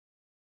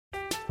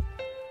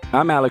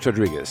I'm Alex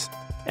Rodriguez.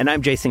 And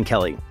I'm Jason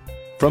Kelly.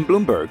 From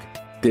Bloomberg,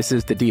 this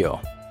is The Deal.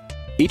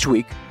 Each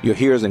week, you'll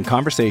hear us in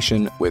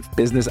conversation with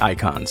business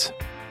icons.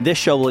 This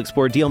show will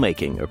explore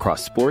deal-making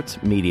across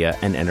sports, media,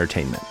 and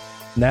entertainment.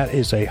 That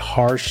is a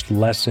harsh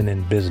lesson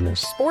in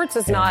business. Sports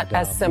is not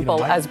as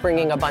simple as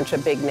bringing a bunch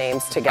of big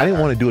names together. I didn't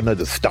want to do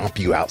another stomp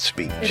you out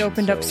speech. It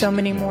opened up so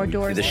many more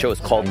doors. The show is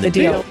called The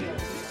Deal.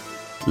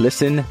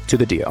 Listen to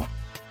The Deal.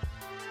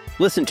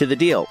 Listen to The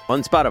Deal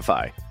on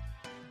Spotify.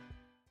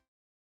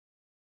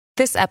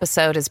 This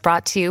episode is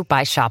brought to you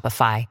by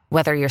Shopify.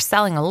 Whether you're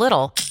selling a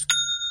little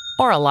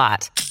or a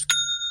lot,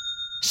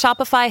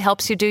 Shopify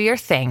helps you do your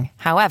thing,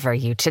 however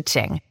you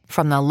cha-ching.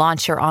 From the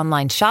launch your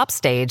online shop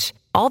stage,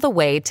 all the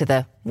way to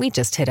the we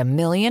just hit 1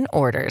 million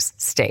orders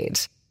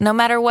stage. No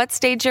matter what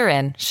stage you're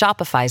in,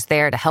 Shopify's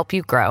there to help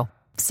you grow.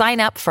 Sign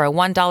up for a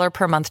 $1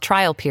 per month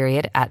trial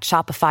period at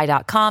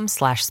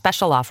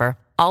shopify.com/special offer,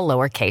 all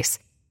lowercase.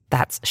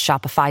 That's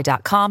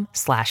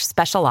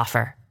shopify.com/special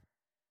offer.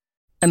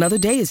 Another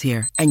day is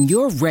here, and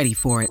you're ready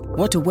for it.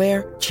 What to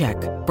wear? Check.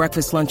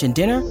 Breakfast, lunch, and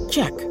dinner?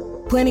 Check.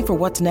 Planning for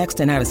what's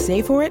next and how to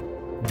save for it?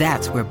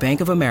 That's where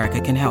Bank of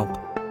America can help.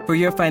 For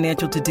your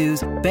financial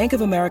to-dos, Bank of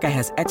America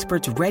has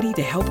experts ready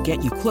to help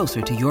get you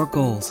closer to your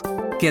goals.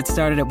 Get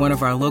started at one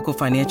of our local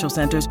financial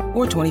centers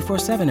or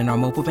 24/7 in our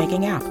mobile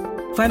banking app.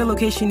 Find a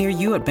location near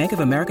you at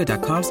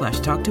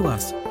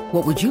bankofamerica.com/talktous.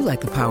 What would you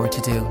like the power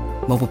to do?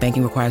 Mobile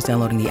banking requires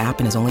downloading the app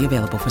and is only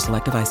available for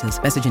select devices.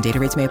 Message and data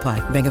rates may apply.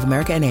 Bank of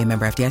America N.A.,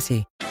 member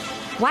FDIC.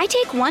 Why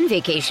take one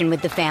vacation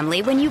with the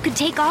family when you could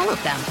take all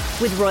of them?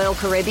 With Royal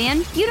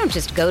Caribbean, you don't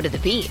just go to the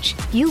beach.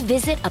 You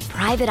visit a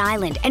private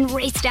island and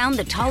race down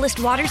the tallest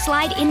water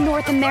slide in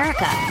North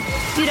America.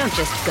 You don't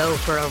just go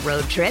for a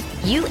road trip.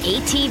 You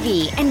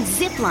ATV and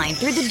zip line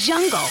through the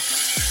jungle.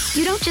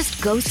 You don't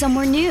just go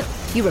somewhere new.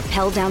 You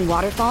rappel down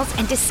waterfalls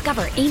and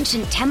discover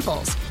ancient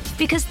temples.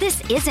 Because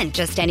this isn't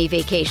just any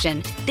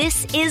vacation.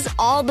 This is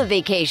all the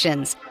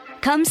vacations.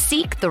 Come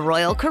seek the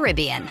Royal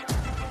Caribbean.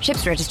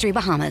 Ships Registry,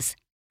 Bahamas.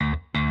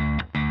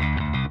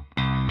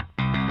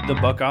 The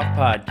Buck Off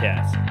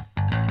Podcast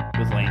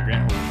with Lane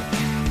Grant Holding.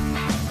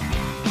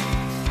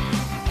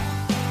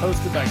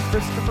 Hosted by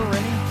Christopher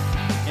Rennie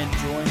and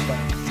joined by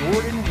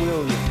Jordan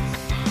Williams.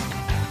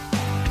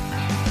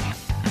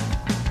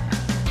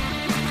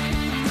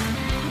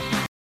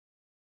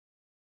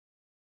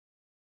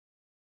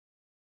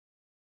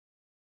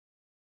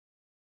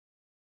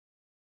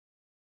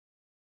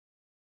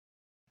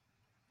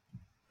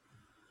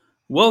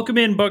 Welcome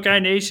in, Buckeye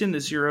Nation.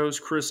 This is your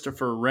host,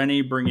 Christopher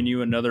Rennie, bringing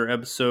you another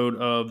episode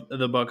of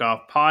the Buck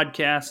Off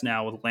Podcast,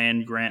 now with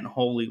Land Grant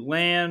Holy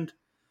Land.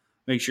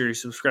 Make sure you're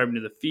subscribing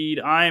to the feed.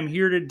 I am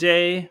here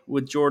today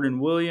with Jordan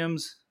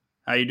Williams.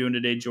 How you doing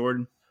today,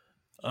 Jordan?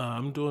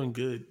 I'm doing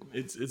good.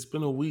 It's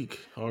been a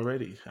week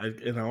already,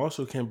 and I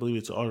also can't believe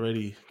it's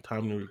already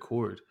time to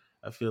record.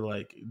 I feel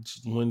like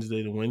it's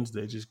Wednesday to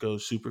Wednesday just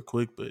goes super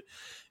quick, but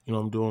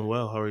I'm doing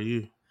well. How are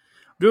you?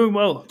 Doing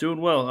well.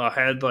 I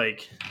had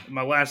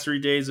my last 3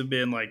 days have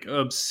been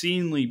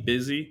obscenely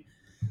busy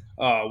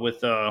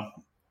with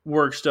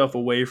work stuff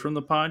away from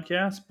the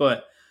podcast.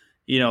 But,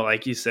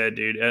 like you said,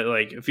 dude,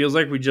 it feels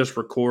like we just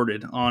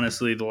recorded,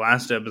 honestly, the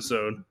last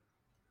episode.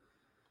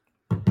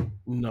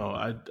 No,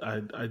 I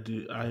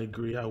do. I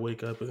agree. I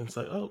wake up and it's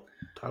like, oh,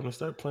 time to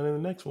start planning the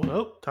next one.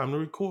 Oh, time to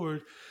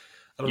record.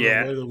 I don't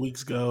know where the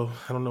weeks go.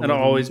 I don't know. And I'll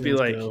always be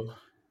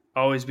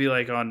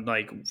on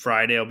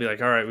Friday, I'll be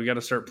like, all right, we got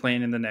to start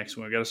planning the next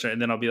one. We got to start.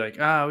 And then I'll be like,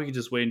 we can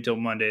just wait until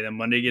Monday. Then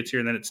Monday gets here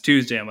and then it's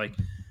Tuesday. I'm like,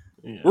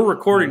 we're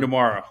recording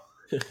tomorrow.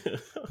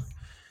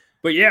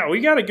 But yeah,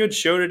 we got a good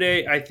show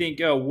today. I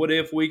think What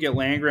If Week at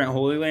Land Grant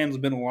Holy Land has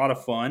been a lot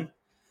of fun.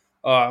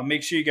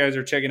 Make sure you guys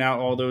are checking out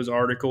all those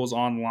articles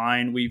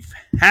online. We've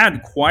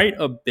had quite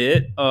a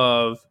bit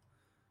of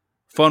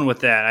fun with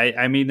that.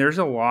 I mean, there's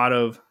a lot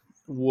of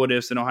what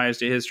ifs in Ohio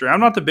State history.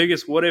 I'm not the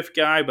biggest what if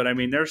guy, but I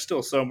mean, there's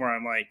still somewhere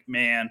I'm like,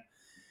 man,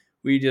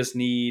 we just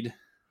need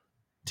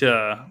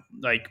to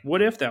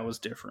what if that was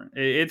different?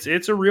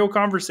 It's a real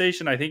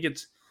conversation. I think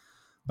it's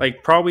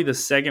probably the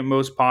second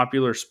most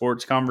popular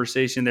sports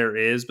conversation there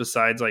is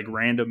besides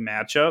random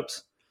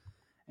matchups.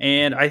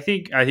 And I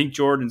think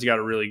Jordan's got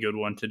a really good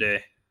one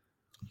today.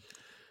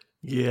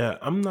 Yeah,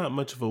 I'm not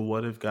much of a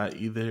what if guy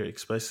either,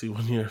 especially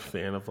when you're a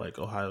fan of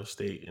Ohio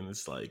State and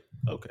it's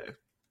okay,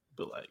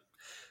 but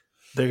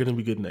they're going to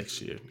be good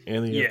next year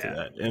and the year after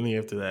that and the year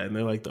after that. And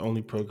they're the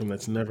only program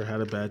that's never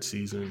had a bad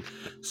season.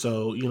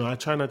 So, I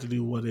try not to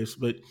do what ifs,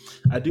 but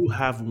I do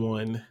have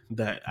one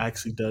that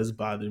actually does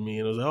bother me.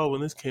 And it was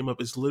when this came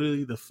up, it's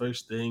literally the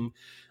first thing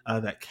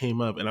that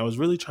came up. And I was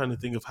really trying to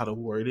think of how to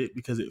word it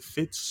because it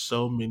fits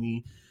so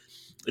many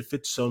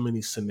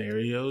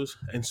scenarios.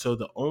 And so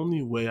the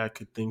only way I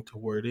could think to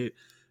word it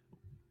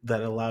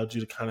that allowed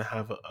you to kind of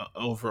have an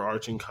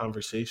overarching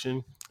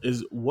conversation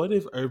is, what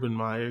if Urban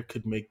Meyer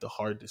could make the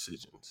hard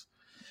decisions?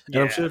 And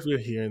I'm sure if you're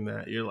hearing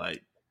that, you're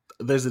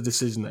there's a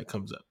decision that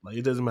comes up.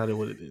 It doesn't matter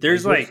what it is.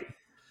 There's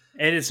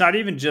and it's not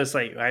even just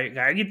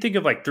I can think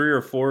of 3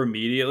 or 4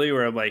 immediately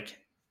where I'm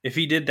if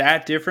he did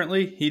that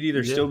differently, he'd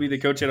either still be the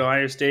coach at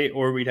Ohio State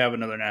or we'd have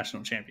another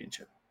national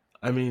championship.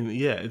 I mean,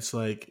 yeah, it's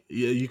like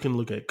you can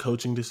look at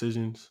coaching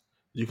decisions.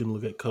 You can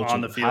look at coaching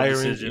on the field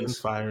hirings decisions and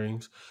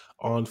firings,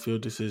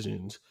 on-field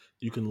decisions.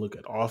 You can look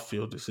at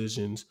off-field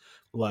decisions.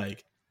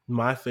 Like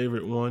my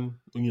favorite one,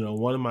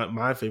 one of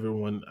my favorite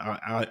one,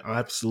 I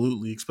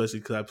absolutely, especially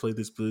because I played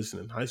this position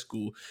in high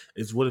school,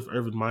 is what if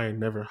Urban Meyer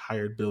never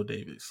hired Bill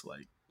Davis?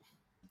 Like,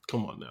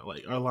 come on now,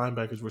 like our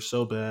linebackers were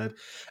so bad,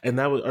 and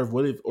that was, or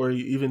what if, or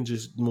even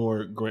just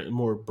more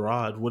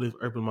broad, what if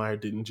Urban Meyer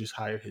didn't just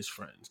hire his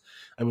friends?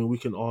 I mean, we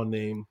can all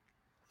name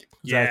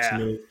Zach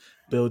Smith,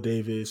 Bill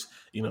Davis.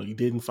 You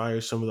didn't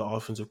fire some of the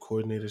offensive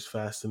coordinators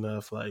fast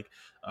enough. Like,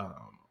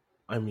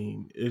 I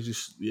mean,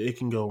 it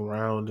can go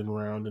round and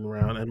round and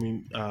round. I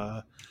mean,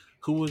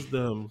 who was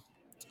the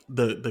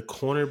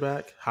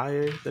cornerback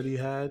hire that he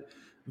had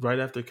right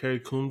after Kerry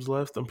Coombs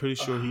left? I'm pretty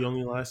sure he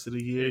only lasted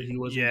a year. He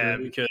wasn't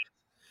great. Because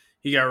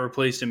he got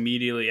replaced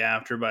immediately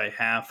after by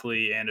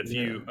Hafley and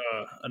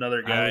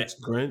another guy. Alex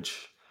Grinch.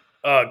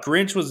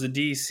 Grinch was the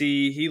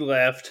DC. He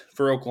left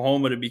for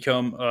Oklahoma to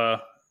become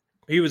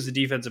he was the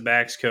defensive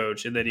backs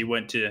coach, and then he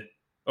went to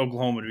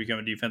Oklahoma to become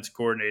a defensive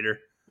coordinator.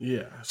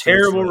 Yeah.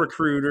 Terrible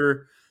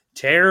recruiter,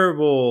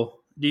 terrible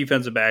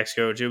defensive backs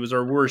coach. It was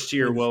our worst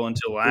year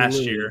until last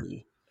year.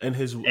 And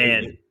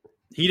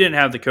he didn't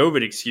have the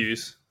COVID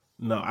excuse.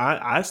 No,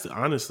 I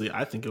honestly,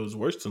 I think it was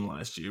worse than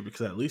last year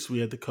because at least we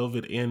had the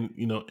COVID and,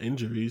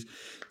 injuries.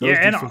 Those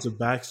defensive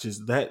backs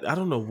I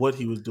don't know what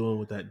he was doing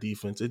with that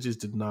defense. It just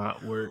did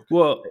not work.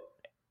 Well,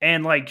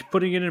 and like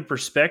putting it in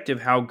perspective,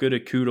 how good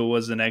Okudah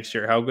was the next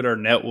year, how good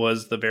Arnett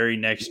was the very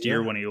next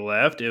year when he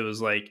left, it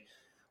was like,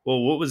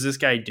 well, what was this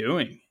guy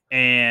doing?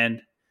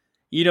 And,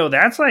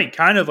 that's like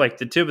kind of like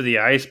the tip of the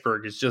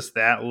iceberg. It's just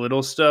that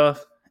little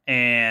stuff.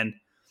 And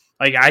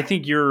like, I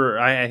think you're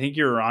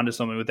onto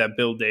something with that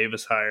Bill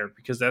Davis hire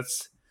because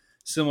that's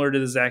similar to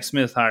the Zach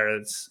Smith hire.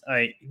 It's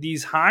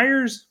these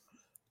hires,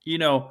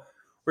 where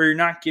you're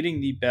not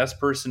getting the best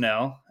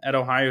personnel at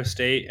Ohio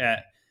State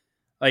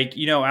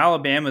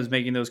Alabama's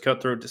making those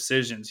cutthroat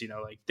decisions,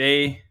 like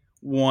they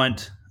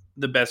want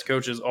the best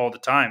coaches all the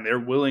time. They're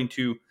willing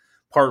to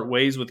part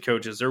ways with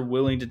coaches. They're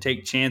willing to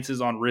take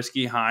chances on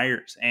risky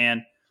hires.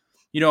 And,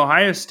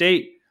 Ohio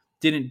State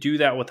didn't do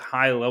that with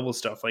high level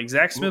stuff. Like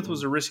Zach Smith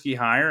was a risky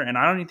hire, and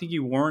I don't even think he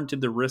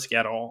warranted the risk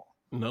at all.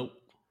 Nope.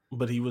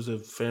 But he was a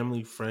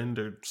family friend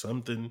or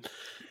something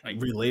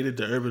related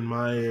to Urban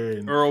Meyer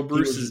and Earl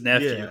Bruce's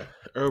nephew. Yeah,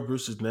 Earl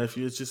Bruce's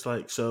nephew. It's just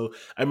like, so,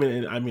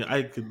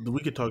 we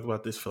could talk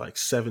about this for like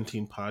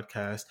 17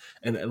 podcasts,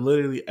 and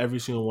literally every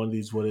single one of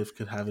these what if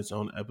could have its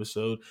own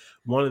episode.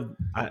 One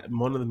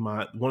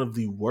of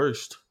the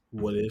worst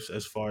what ifs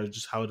as far as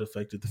just how it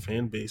affected the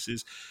fan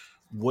bases.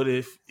 What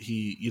if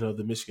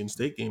the Michigan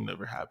State game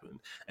never happened?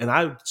 And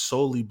I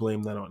solely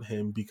blame that on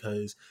him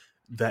because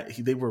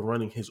they were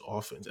running his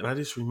offense. And I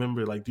just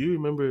remember, do you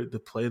remember the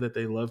play that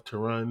they loved to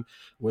run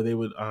where they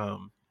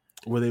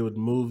would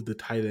move the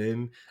tight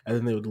end and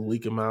then they would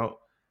leak him out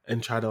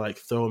and try to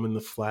throw him in the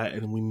flat,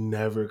 and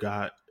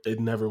it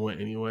never went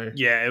anywhere.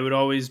 Yeah, it would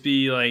always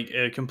be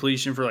a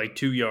completion for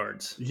 2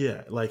 yards.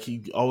 Yeah,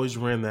 he always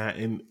ran that,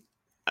 and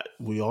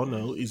we all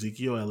know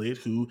Ezekiel Elliott,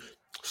 who,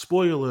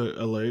 spoiler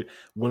alert,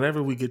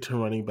 whenever we get to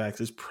running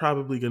backs, is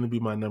probably going to be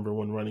my number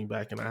one running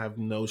back, and I have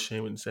no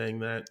shame in saying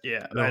that.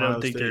 Yeah, I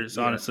don't think there's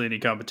honestly any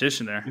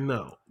competition there.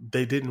 No,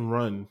 they didn't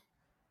run,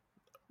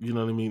 you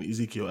know what I mean,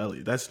 Ezekiel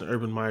Elliott. That's an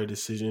Urban Meyer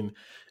decision,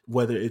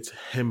 whether it's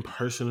him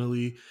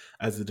personally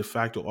as the de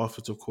facto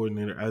offensive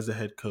coordinator, as the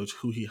head coach,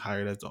 who he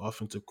hired as the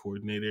offensive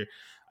coordinator.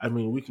 I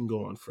mean, we can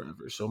go on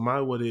forever. So my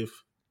what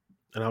if,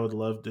 and I would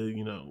love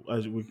to,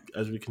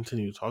 as we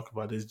continue to talk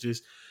about it, is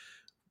just,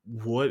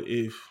 what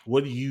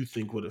do you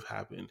think would have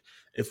happened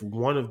if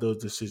one of those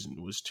decisions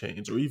was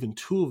changed, or even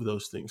two of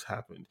those things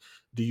happened?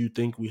 Do you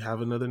think we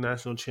have another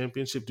national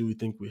championship? Do we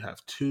think we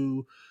have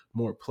two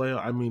more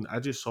playoffs? I mean, I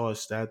just saw a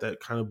stat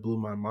that kind of blew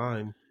my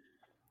mind.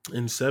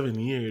 In 7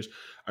 years,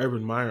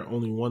 Urban Meyer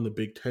only won the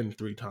Big Ten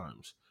 3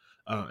 times.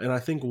 And I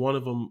think one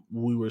of them,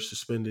 we were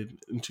suspended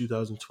in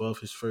 2012,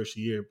 his first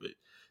year, but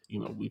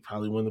we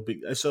probably won the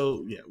Big.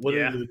 So what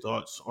are your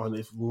thoughts on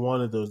if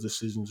one of those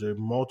decisions or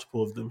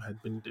multiple of them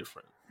had been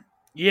different?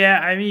 Yeah,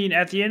 I mean,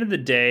 at the end of the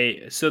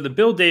day, so the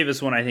Bill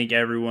Davis one, I think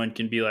everyone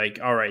can be like,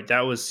 all right,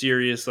 that was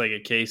serious, a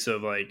case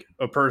of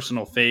a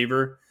personal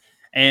favor.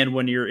 And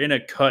when you're in a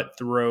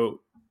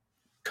cutthroat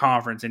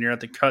conference and you're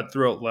at the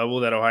cutthroat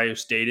level that Ohio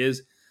State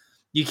is,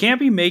 you can't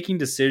be making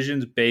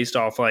decisions based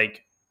off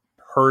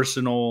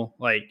personal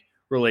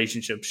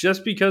relationships.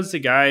 Just because the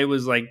guy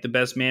was the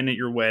best man at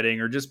your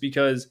wedding, or just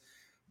because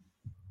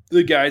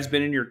the guy's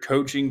been in your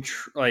coaching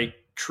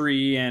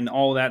tree and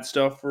all that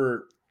stuff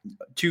for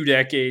 2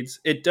 decades,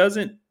 it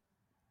doesn't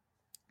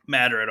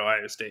matter at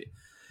Ohio State.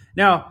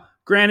 Now,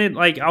 granted,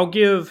 I'll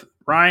give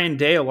Ryan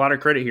Day a lot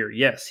of credit here.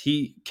 Yes,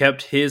 he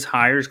kept his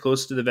hires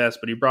close to the vest,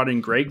 but he brought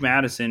in Greg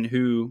Madison,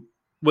 who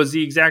was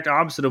the exact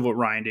opposite of what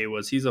Ryan Day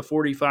was. He's a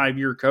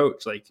 45-year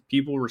coach.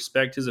 People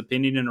respect his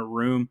opinion in a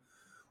room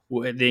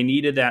They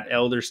needed that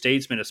elder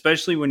statesman,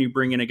 especially when you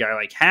bring in a guy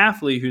like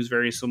Hafley, who's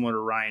very similar to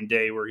Ryan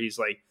Day, where he's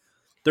like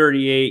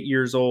 38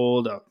 years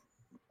old, a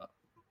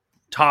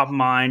top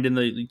mind in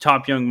the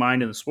top young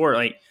mind in the sport.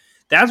 Like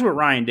that's what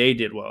Ryan Day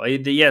did well.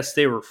 Yes,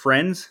 they were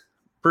friends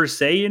per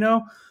se,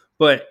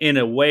 but in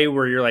a way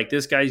where you're like,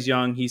 this guy's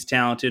young, he's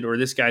talented, or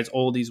this guy's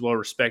old, he's well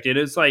respected.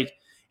 It's like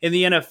in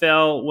the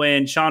NFL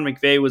when Sean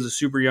McVay was a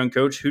super young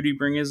coach, who did he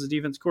bring as the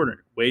defense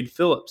coordinator? Wade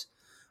Phillips.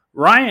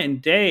 Ryan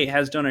Day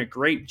has done a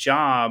great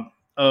job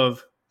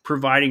of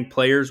providing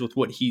players with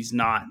what he's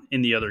not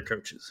in the other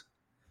coaches.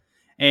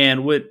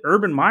 And what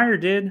Urban Meyer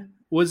did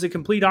was the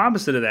complete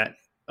opposite of that.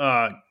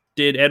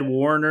 Did Ed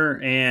Warner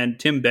and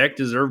Tim Beck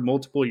deserve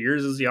multiple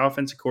years as the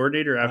offensive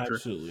coordinator after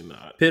Absolutely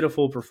not.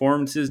 pitiful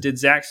performances? Did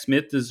Zach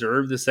Smith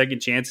deserve the second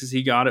chances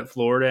he got at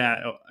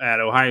Florida, at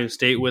Ohio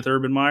State with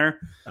Urban Meyer?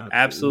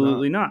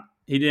 Absolutely not.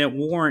 He didn't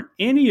warrant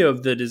any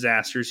of the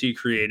disasters he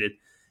created.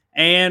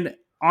 And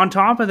on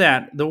top of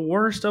that, the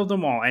worst of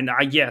them all, and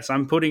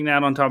I'm putting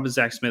that on top of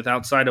Zach Smith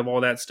outside of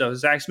all that stuff.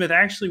 Zach Smith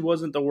actually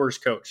wasn't the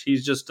worst coach.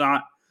 He's just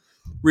not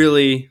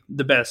really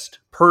the best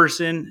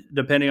person,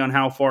 depending on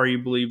how far you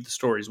believe the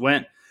stories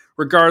went.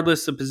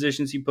 Regardless, the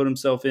positions he put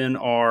himself in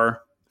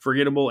are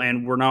forgettable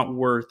and were not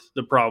worth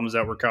the problems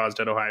that were caused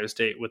at Ohio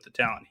State with the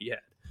talent he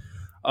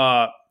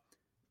had.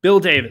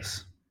 Bill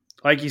Davis,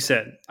 like you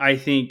said, I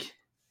think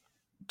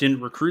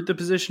didn't recruit the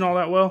position all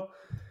that well,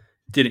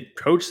 didn't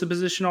coach the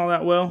position all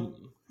that well.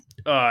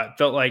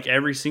 Felt like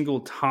every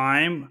single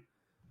time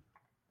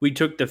we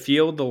took the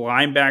field, the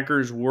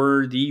linebackers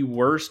were the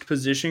worst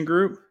position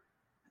group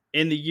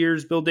in the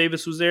years Bill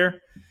Davis was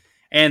there.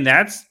 And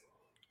that's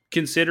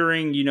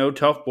considering,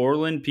 Tuff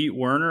Borland, Pete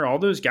Werner, all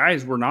those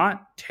guys were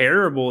not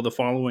terrible the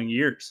following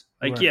years.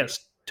 Like, right. Yes,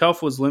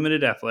 Tuff was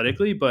limited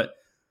athletically, but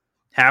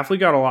Hafley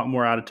got a lot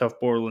more out of Tuff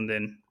Borland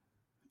than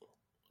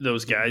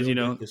those guys,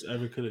 Davis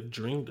ever could have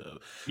dreamed of.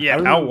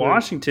 Yeah, Al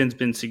Washington's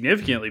been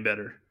significantly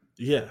better.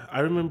 Yeah,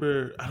 I don't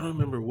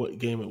remember what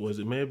game it was.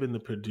 It may have been the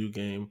Purdue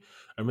game,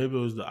 or maybe it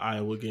was the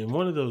Iowa game.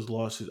 One of those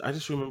losses. I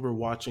just remember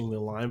watching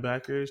the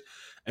linebackers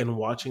and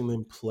watching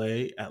them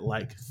play at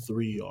like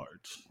 3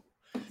 yards.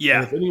 Yeah.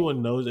 And if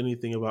anyone knows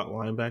anything about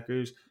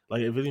linebackers,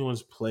 like if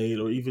anyone's played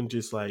or even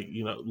just like,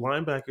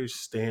 linebackers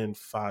stand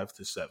 5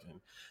 to 7.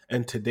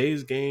 And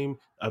today's game,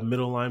 a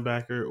middle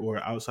linebacker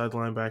or outside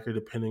linebacker,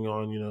 depending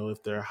on,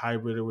 if they're a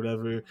hybrid or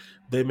whatever,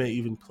 they may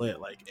even play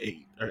at like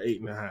 8 or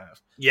 8.5.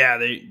 Yeah,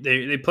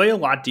 they play a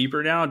lot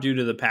deeper now due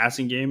to the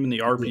passing game and the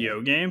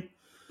RPO game.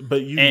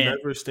 But you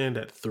never stand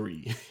at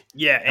 3.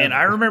 Yeah, and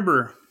I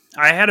remember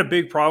I had a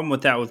big problem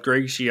with that with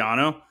Greg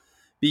Schiano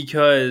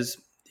because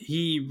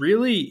he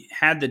really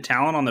had the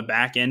talent on the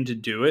back end to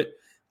do it,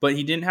 but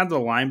he didn't have the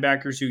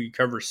linebackers who could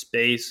cover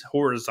space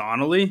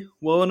horizontally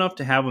well enough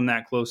to have them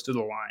that close to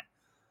the line.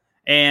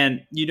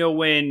 And,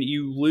 when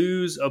you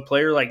lose a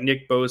player like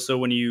Nick Bosa,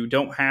 when you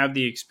don't have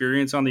the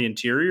experience on the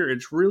interior,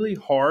 it's really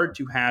hard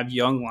to have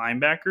young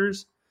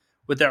linebackers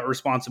with that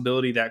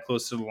responsibility that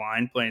close to the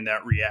line playing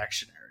that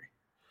reactionary.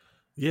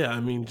 Yeah,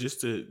 I mean,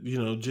 just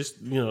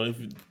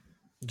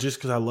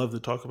because I love to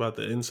talk about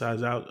the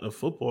insides out of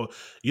football,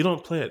 you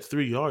don't play at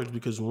 3 yards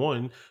because,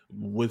 one,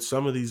 with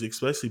some of these,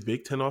 especially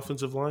Big Ten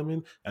offensive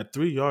linemen, at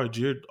 3 yards,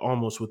 you're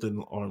almost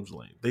within arm's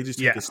length. They just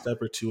take a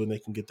step or two and they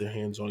can get their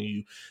hands on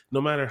you. No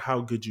matter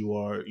how good you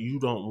are, you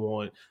don't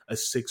want a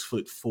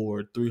 6'4",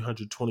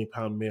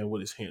 320-pound man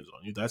with his hands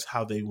on you. That's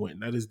how they win.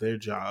 That is their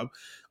job.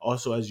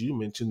 Also, as you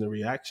mentioned, the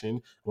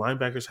reaction,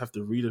 linebackers have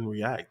to read and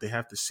react. They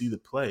have to see the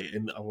play,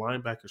 and a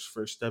linebacker's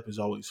first step is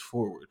always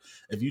forward.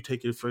 If you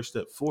take your first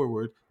step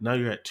forward, now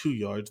you're at 2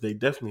 yards. They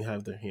definitely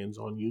have their hands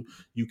on you.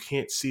 You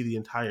can't see the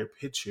entire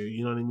picture.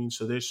 You know what I mean?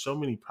 So there's so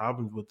many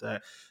problems with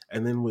that.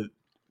 And then with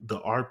the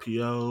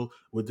RPO,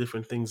 with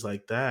different things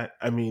like that,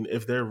 I mean,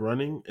 if they're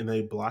running and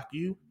they block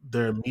you,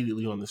 they're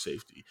immediately on the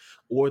safety,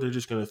 or they're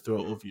just going to throw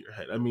it over your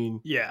head. I mean,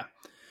 yeah.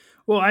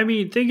 Well, I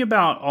mean, think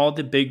about all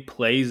the big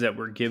plays that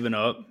were given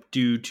up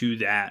due to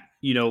that.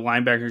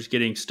 Linebackers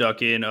getting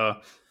stuck in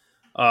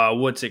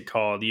what's it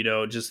called?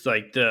 Just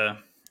like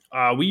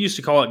we used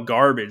to call it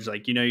garbage.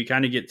 Like, you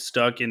kind of get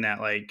stuck in that,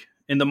 like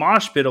in the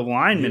mosh pit of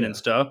linemen and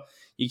stuff.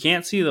 You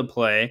can't see the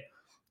play.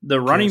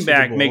 The running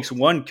back makes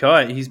one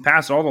cut. He's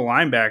past all the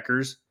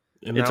linebackers.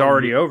 And it's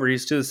already over.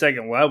 He's to the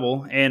second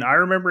level. And I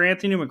remember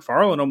Anthony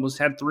McFarland almost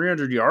had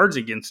 300 yards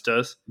against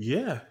us.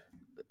 Yeah.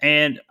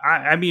 And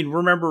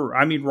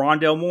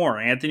Rondell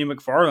Moore, Anthony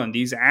McFarland,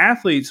 these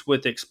athletes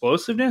with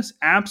explosiveness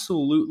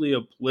absolutely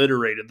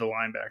obliterated the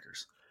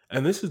linebackers.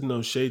 And this is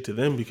no shade to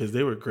them because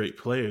they were great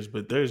players,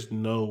 but there's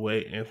no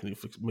way Anthony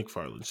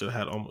McFarland should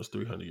have had almost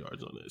 300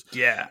 yards on this.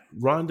 Yeah.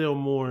 Rondell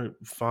Moore,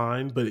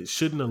 fine, but it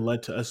shouldn't have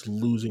led to us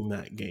losing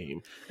that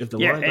game. If the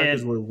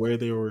linebackers were where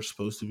they were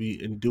supposed to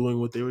be and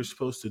doing what they were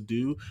supposed to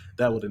do,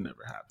 that would have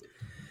never happened.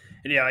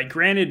 And yeah, like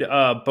granted,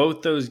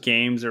 both those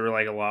games are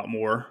like a lot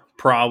more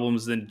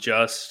problems than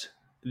just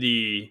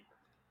the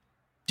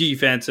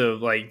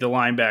defensive, like the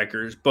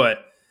linebackers.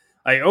 But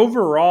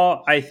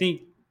overall, I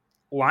think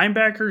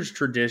linebackers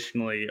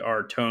traditionally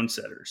are tone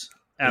setters.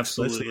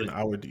 Absolutely. especially in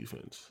our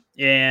defense.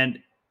 And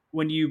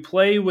when you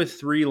play with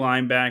three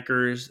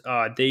linebackers,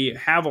 they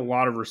have a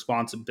lot of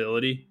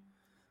responsibility.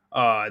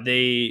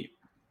 They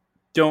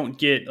don't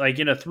get, like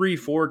in a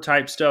 3-4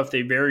 type stuff,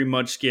 they very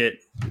much get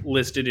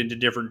listed into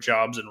different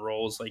jobs and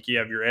roles. Like you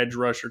have your edge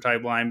rusher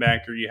type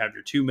linebacker, you have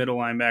your two middle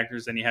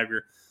linebackers, then you have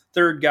your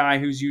third guy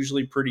who's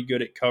usually pretty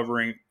good at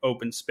covering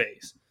open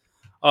space.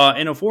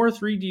 In a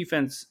 4-3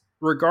 defense,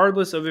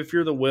 regardless of if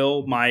you're the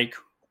Will, Mike,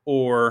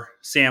 or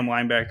Sam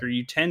linebacker,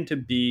 you tend to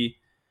be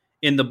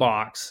in the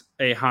box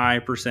a high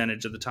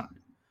percentage of the time.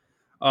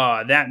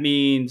 That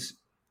means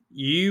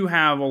you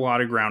have a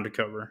lot of ground to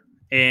cover,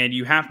 and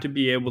you have to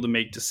be able to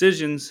make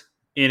decisions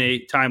in a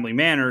timely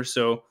manner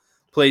so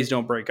plays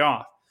don't break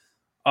off.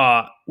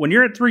 When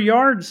you're at 3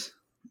 yards,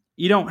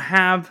 you don't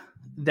have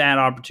that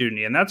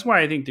opportunity. And that's why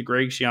I think the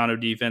Greg Schiano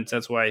defense,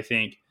 that's why I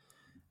think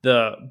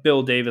the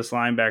Bill Davis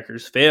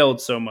linebackers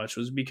failed so much,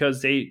 was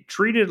because they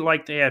treated it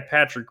like they had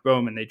Patrick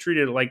Bowman. They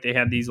treated it like they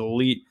had these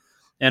elite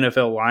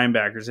NFL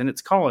linebackers, and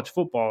it's college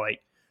football.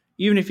 Like,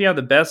 even if you have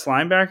the best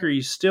linebacker,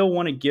 you still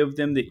want to give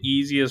them the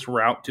easiest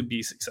route to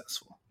be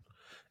successful.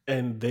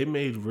 And they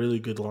made really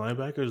good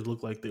linebackers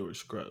look like they were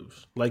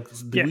scrubs. Like,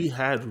 we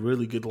had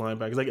really good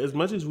linebackers. Like, as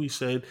much as we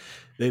said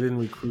they didn't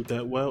recruit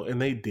that well,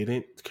 and they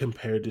didn't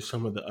compared to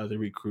some of the other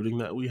recruiting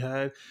that we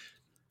had,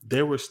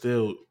 there were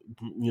still,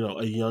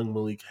 a young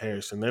Malik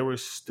Harrison. There were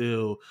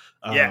still,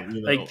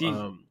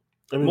 multiple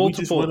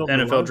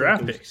NFL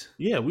draft picks.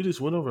 Yeah, we just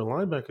went over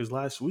linebackers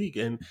last week,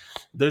 and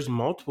there's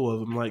multiple of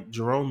them, like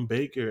Jerome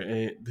Baker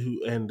and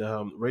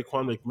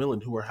Raekwon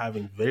McMillan, who are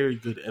having very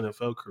good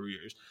NFL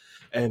careers,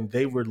 and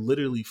they were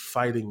literally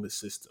fighting the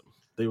system.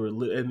 They were,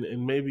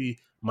 and maybe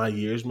my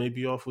years may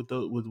be off with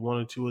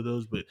one or two of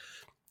those, but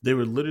they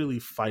were literally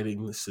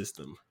fighting the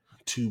system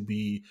to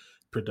be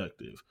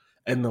productive.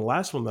 And the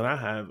last one that I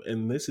have,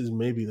 and this is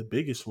maybe the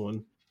biggest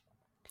one,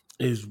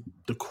 is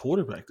the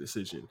quarterback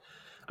decision.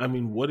 I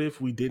mean, what if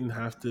we didn't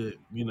have to,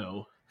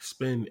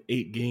 spend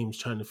 8 games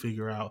trying to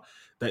figure out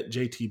that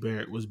JT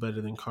Barrett was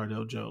better than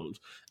Cardale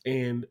Jones?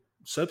 And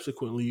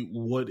subsequently,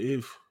 what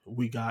if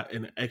we got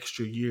an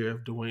extra year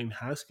of Dwayne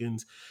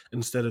Haskins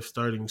instead of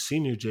starting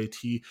senior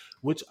JT,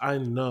 which I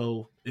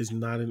know is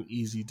not an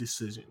easy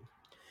decision.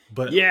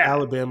 But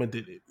Alabama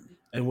did it.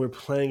 And we're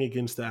playing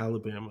against the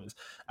Alabamas.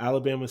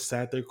 Alabama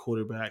sat their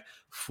quarterback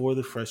for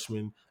the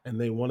freshman, and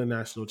they won a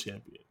national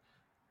champion.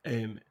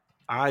 And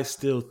I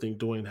still think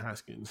Dwayne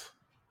Haskins,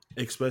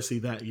 especially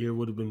that year,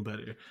 would have been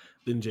better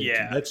than JT.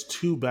 Yeah. That's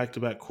 2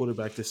 back-to-back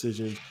quarterback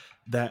decisions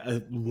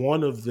that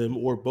one of them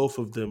or both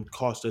of them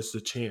cost us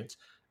a chance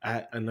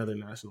at another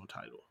national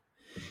title.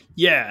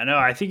 Yeah, no,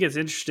 I think it's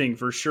interesting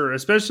for sure,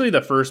 especially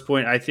the first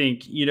point. I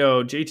think,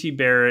 JT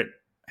Barrett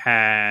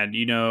had,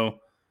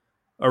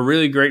 a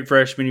really great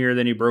freshman year,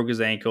 then he broke his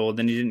ankle,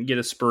 then he didn't get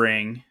a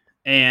spring.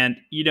 And,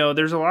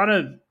 there's a lot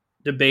of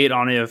debate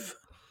on if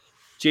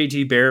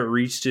JT Barrett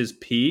reached his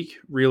peak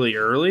really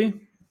early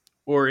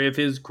or if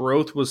his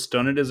growth was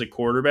stunted as a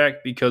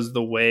quarterback because of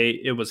the way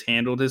it was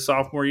handled his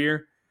sophomore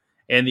year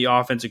and the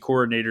offensive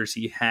coordinators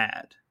he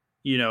had,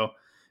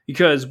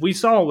 because we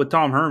saw with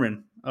Tom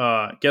Herman,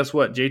 guess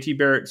what? JT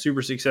Barrett,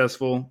 super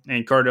successful,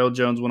 and Cardale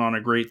Jones went on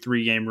a great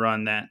 3-game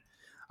run that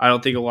I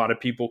don't think a lot of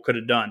people could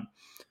have done.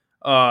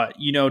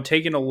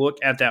 Taking a look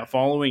at that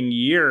following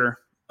year,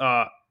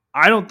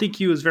 I don't think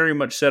he was very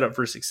much set up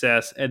for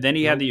success. And then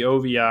he had the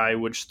OVI,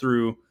 which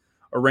threw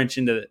a wrench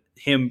into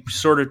him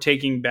sort of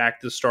taking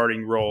back the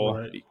starting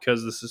role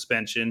because of the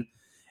suspension.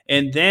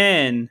 And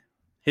then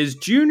his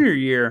junior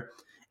year,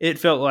 it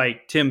felt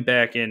like Tim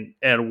Beck and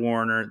Ed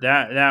Warner.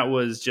 That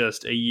was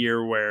just a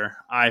year where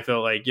I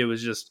felt like it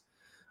was just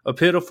a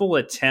pitiful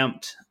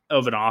attempt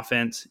of an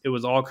offense. It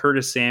was all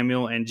Curtis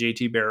Samuel and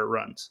JT Barrett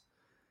runs.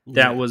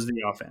 That was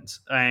the offense.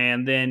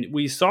 And then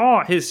we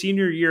saw his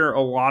senior year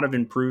a lot of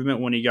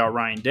improvement when he got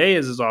Ryan Day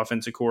as his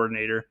offensive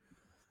coordinator.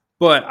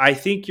 But I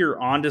think you're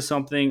onto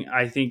something.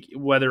 I think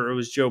whether it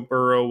was Joe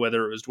Burrow,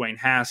 whether it was Dwayne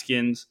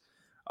Haskins,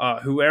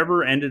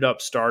 whoever ended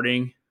up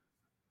starting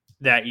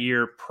that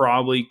year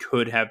probably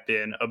could have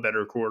been a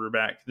better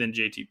quarterback than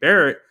JT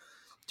Barrett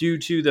due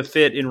to the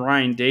fit in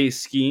Ryan Day's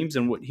schemes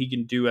and what he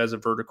can do as a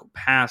vertical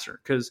passer.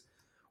 Because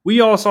we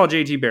all saw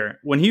JT Barrett.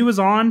 When he was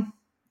on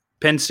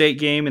Penn State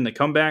game in the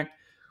comeback,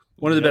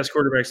 one of the best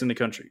quarterbacks in the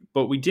country,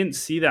 but we didn't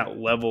see that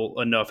level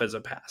enough as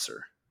a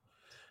passer.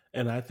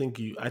 And I think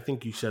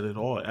you said it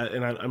all.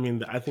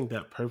 And I think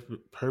that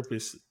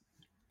purpose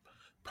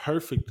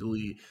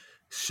perfectly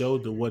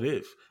showed the what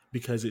if,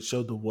 because it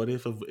showed the what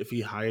if of if he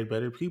hired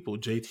better people.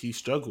 JT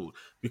struggled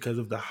because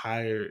of the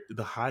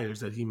hires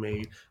that he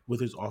made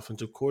with his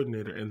offensive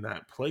coordinator and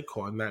that play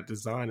call and that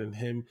design, and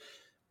him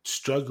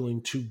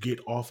struggling to get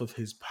off of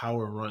his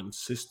power run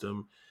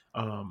system.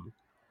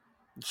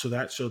 So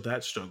that showed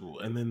that struggle.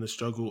 And then the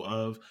struggle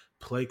of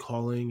play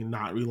calling and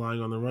not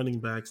relying on the running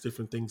backs,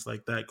 different things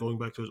like that, going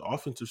back to his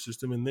offensive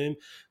system. And then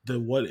the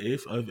what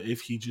if of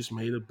if he just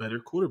made a better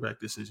quarterback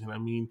decision. I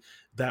mean,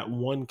 that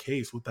one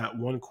case with that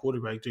one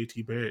quarterback,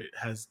 JT Barrett,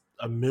 has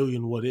a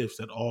million what ifs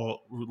that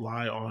all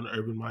rely on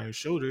Urban Meyer's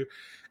shoulder.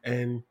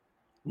 And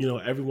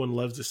everyone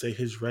loves to say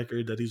his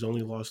record that he's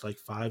only lost like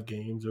 5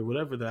 games or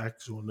whatever the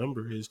actual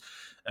number is.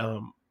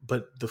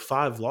 But the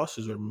 5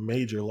 losses are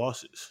major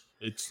losses.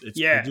 It's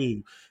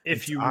Purdue,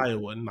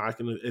 Iowa,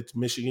 it's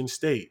Michigan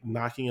State,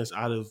 knocking us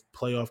out of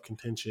playoff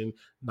contention,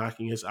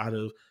 knocking us out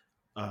of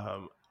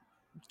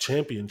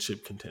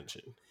championship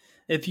contention.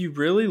 If you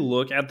really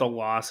look at the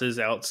losses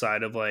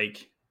outside of the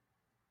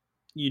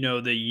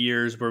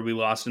years where we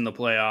lost in the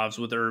playoffs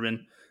with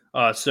Urban,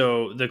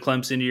 so the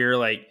Clemson year,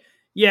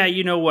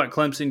 you know what,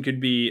 Clemson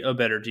could be a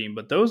better team,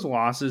 but those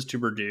losses to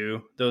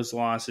Purdue, those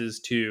losses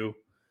to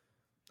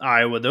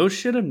Iowa, those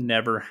should have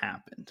never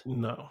happened.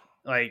 No.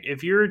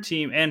 If you're a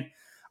team, and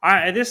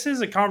this is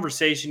a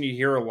conversation you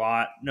hear a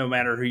lot, no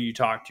matter who you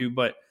talk to,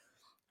 but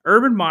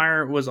Urban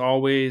Meyer was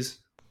always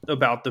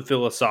about the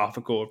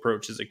philosophical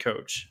approach as a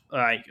coach.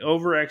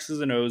 Over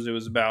X's and O's, it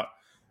was about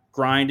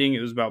grinding, it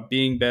was about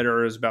being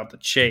better, it was about the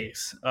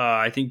chase.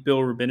 I think Bill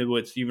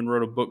Rabinowitz even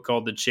wrote a book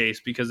called The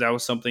Chase because that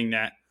was something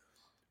that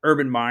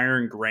Urban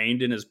Meyer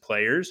ingrained in his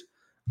players.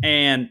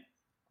 And,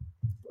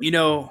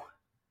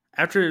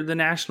 after the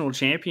national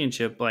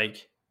championship,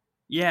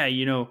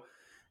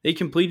 they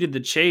completed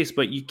the chase,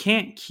 but you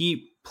can't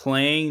keep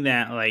playing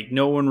that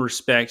no one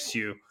respects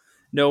you.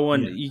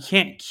 You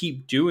can't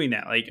keep doing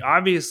that.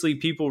 Obviously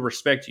people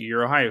respect you.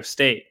 You're Ohio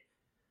State.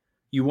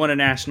 You won a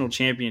national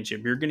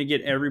championship. You're going to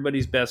get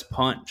everybody's best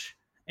punch.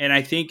 And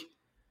I think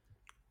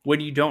when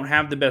you don't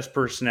have the best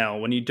personnel,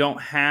 when you don't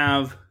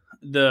have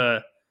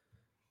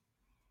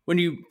when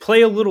you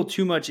play a little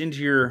too much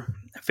into your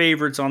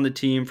favorites on the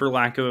team, for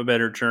lack of a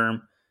better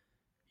term,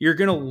 you're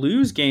going to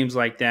lose games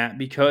like that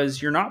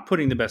because you're not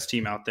putting the best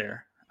team out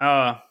there.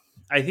 I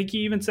think he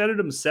even said it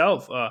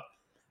himself.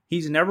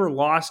 He's never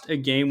lost a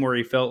game where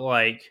he felt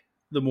like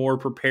the more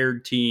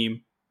prepared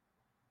team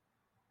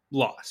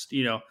lost.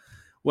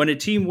 When a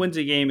team wins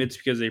a game, it's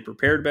because they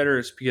prepared better.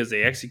 It's because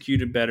they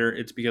executed better.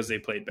 It's because they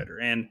played better.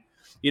 And,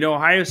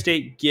 Ohio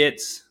State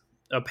gets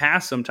a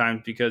pass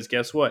sometimes because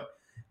guess what?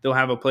 They'll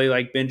have a play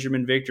like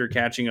Benjamin Victor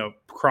catching a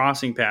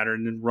crossing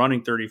pattern and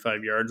running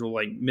 35 yards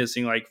while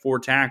missing 4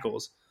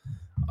 tackles.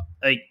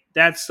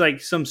 That's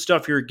some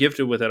stuff you're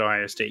gifted with at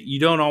Ohio State. You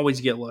don't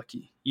always get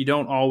lucky. You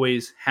don't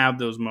always have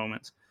those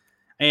moments.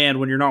 And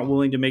when you're not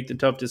willing to make the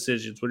tough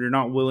decisions, when you're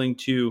not willing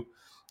to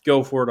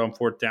go for it on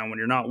 4th down, when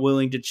you're not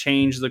willing to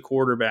change the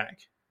quarterback,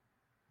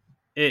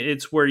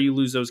 it's where you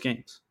lose those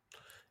games.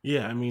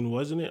 Yeah, I mean,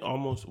 wasn't it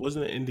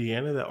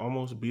Indiana that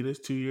almost beat us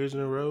 2 years in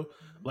a row?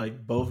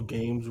 Both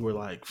games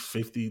were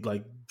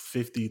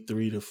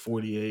 53 to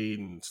 48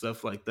 and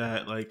stuff like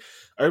that.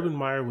 Urban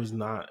Meyer was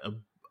not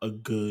a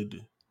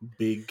good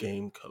big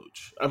game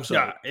coach. I'm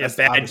sorry, a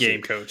bad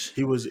game coach.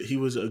 He was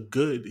a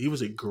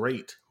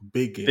great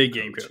big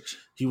game coach.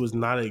 He was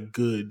not a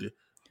good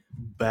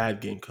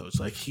bad game coach.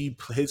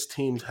 His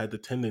teams had the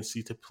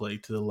tendency to play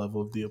to the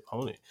level of the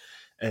opponent.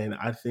 And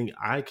I think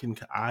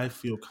I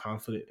feel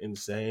confident in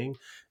saying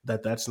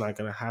that that's not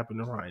going to happen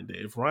to Ryan Day.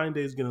 If Ryan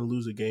Day is going to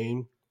lose a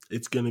game,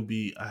 it's going to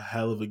be a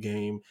hell of a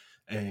game,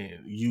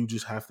 and you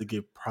just have to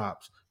give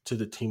props to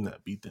the team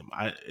that beat them.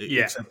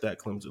 Except that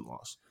Clemson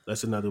loss.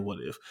 That's another what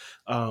if.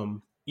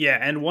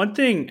 And one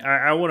thing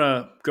I want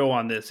to go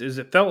on this is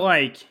it felt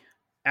like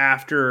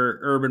after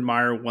Urban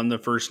Meyer won the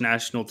first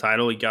national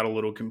title, he got a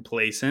little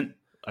complacent.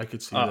 I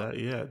could see that,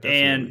 yeah,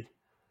 definitely. And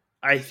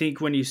I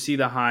think when you see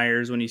the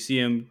hires, when you see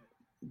him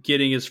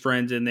getting his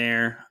friends in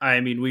there, I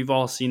mean, we've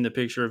all seen the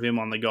picture of him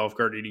on the golf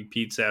cart eating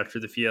pizza after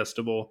the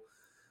Fiesta Bowl.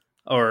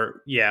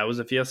 It was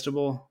a Fiesta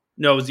Bowl?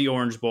 No, it was the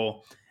Orange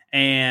Bowl.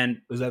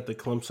 And was that the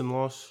Clemson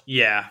loss?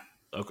 Yeah.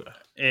 Okay.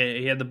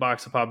 He had the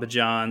box of Papa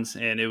John's,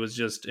 and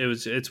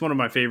it's one of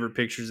my favorite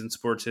pictures in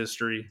sports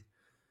history.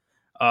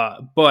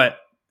 But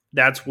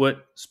that's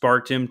what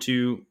sparked him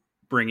to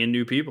bring in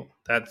new people.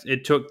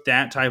 It took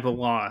that type of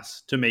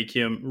loss to make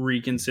him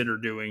reconsider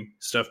doing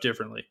stuff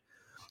differently.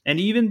 And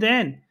even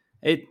then,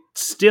 it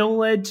still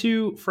led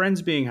to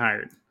friends being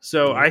hired.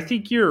 So I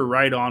think you're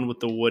right on with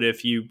the what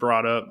if you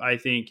brought up. I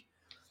think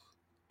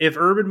if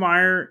Urban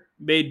Meyer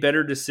made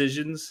better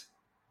decisions,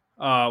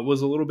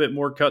 was a little bit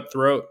more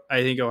cutthroat,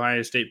 I think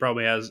Ohio State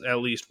probably has at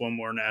least one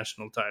more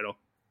national title.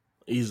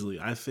 Easily.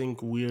 I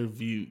think we're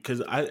viewed,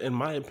 because in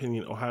my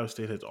opinion, Ohio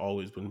State has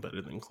always been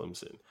better than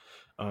Clemson.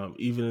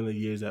 Even in the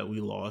years that we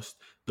lost,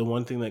 the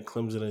one thing that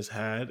Clemson has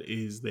had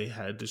is they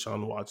had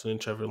Deshaun Watson and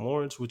Trevor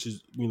Lawrence, which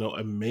is,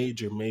 a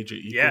major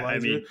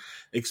equalizer,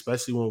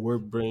 especially when we're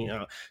bringing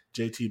out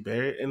JT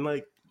Barrett. And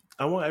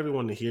I want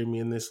everyone to hear me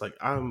in this.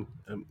 I'm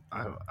an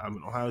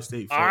Ohio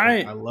State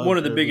fan. I love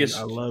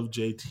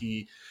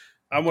JT.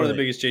 I'm one of the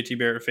biggest JT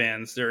Barrett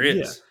fans there is.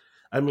 Yeah.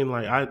 I mean,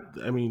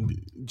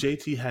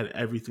 JT had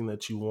everything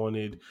that you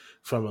wanted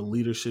from a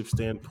leadership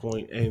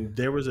standpoint, and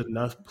there was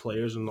enough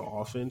players in the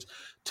offense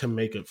to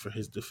make up for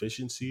his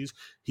deficiencies.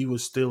 He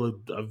was still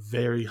a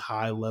very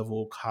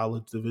high-level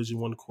college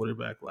Division I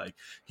quarterback.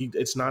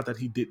 It's not that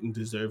he didn't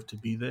deserve to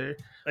be there.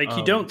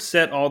 You don't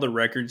set all the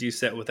records you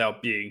set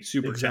without being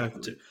super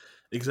talented.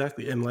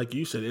 Exactly. And like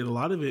you said, a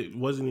lot of it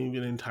wasn't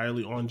even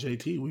entirely on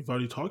JT. We've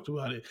already talked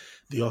about it.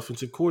 The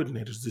offensive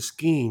coordinators, the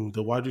scheme,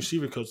 the wide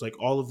receiver coach, like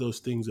all of those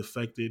things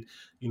affected,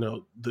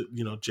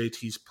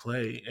 JT's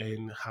play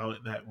and how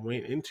that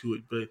went into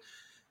it. But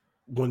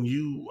when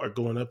you are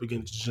going up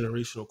against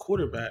generational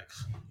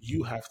quarterbacks,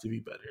 you have to be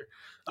better.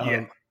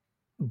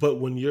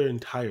 But when your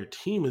entire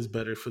team is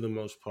better for the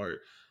most part,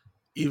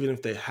 even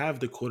if they have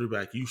the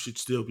quarterback, you should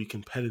still be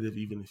competitive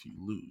even if you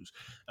lose.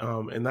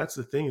 And that's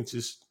the thing. It's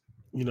just,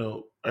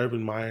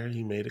 Urban Meyer,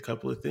 he made a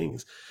couple of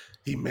things.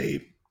 I'm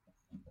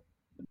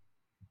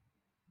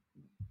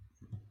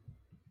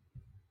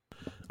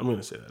going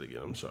to say that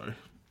again. I'm sorry.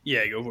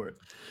 Yeah, go for it.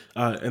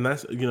 And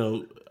that's,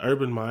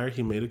 Urban Meyer,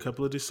 he made a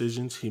couple of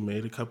decisions. He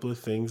made a couple of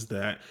things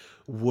that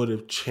would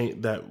have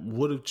changed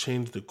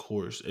the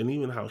course and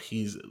even how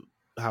he's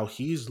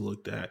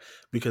looked at,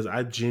 because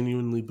I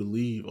genuinely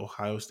believe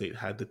Ohio State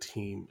had the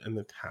team and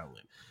the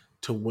talent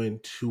to win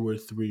 2 or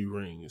 3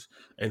 rings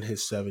in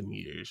his 7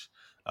 years.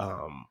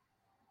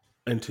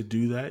 And to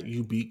do that,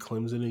 you beat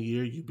Clemson a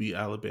year, you beat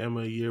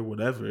Alabama a year,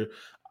 whatever.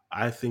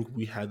 I think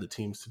we had the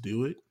teams to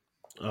do it.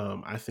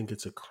 I think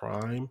it's a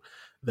crime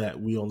that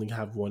we only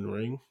have 1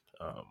 ring.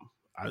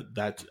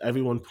 That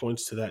everyone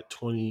points to that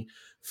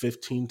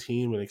 2015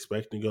 team and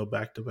expecting to go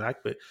back to back,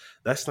 but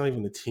that's not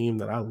even the team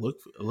that I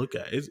look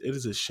at. It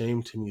is a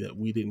shame to me that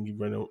we didn't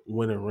even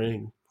win a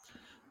ring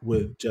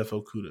with Jeff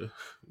Okudah.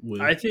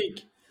 I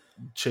think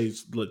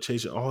Chase,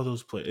 all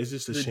those players.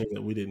 It's just a shame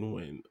that we didn't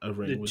win a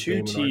ring with 2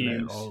 Damon teams.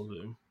 Arnett, all of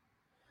them.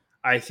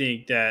 I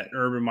think that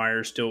Urban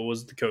Meyer still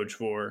was the coach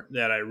for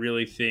that. I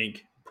really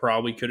think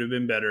probably could have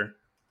been better.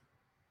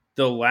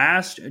 The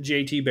last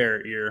JT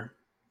Barrett year,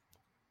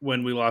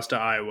 when we lost to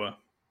Iowa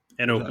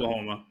and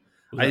Oklahoma,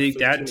 I think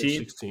that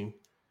team. 16?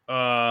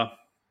 I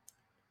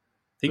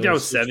think that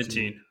was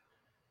 17.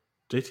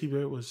 JT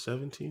Barrett was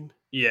 17.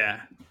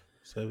 Yeah,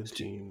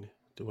 17.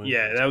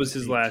 Dwayne that was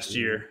his last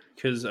year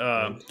because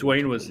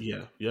Dwayne was.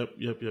 Yeah, yep.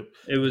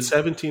 It was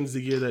 17 is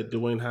the year that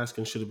Dwayne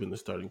Haskins should have been the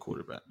starting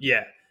quarterback.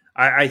 Yeah,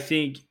 I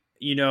think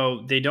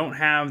they don't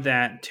have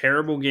that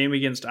terrible game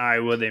against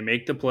Iowa. They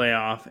make the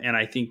playoff, and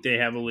I think they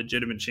have a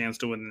legitimate chance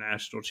to win the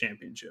national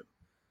championship.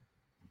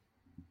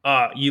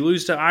 You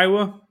lose to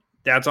Iowa,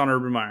 that's on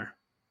Urban Meyer.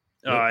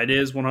 It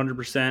is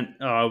 100%.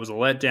 It was a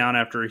letdown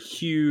after a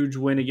huge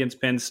win against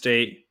Penn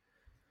State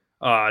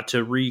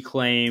to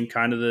reclaim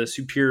kind of the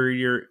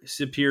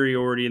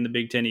superiority in the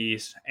Big Ten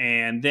East.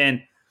 And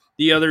then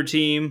the other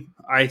team,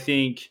 I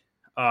think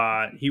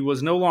he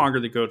was no longer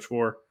the coach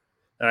for,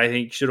 that I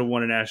think should have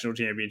won a national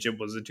championship,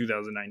 was the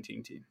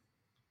 2019 team.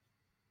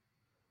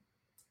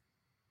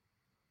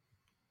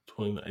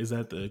 Is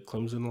that the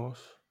Clemson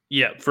loss?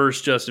 Yeah,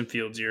 first Justin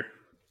Fields year.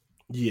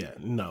 Yeah,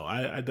 no,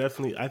 I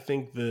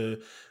think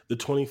the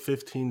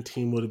 2015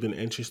 team would have been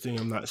interesting.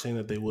 I'm not saying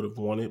that they would have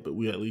won it, but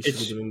we at least should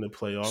have been in the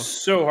playoffs.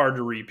 So hard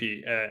to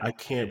repeat. I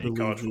can't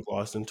believe we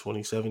lost in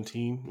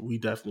 2017. We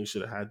definitely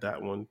should have had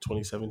that one,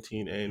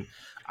 2017. And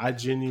I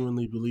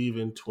genuinely believe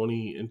in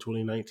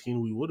 2019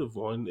 we would have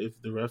won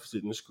if the refs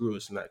didn't screw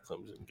us in that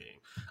Clemson game.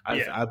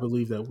 I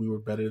believe that we were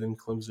better than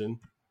Clemson.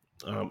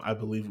 I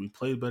believe we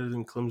played better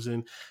than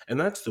Clemson. And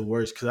that's the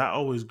worst, because I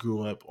always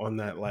grew up on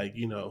that,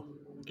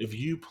 if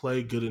you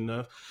play good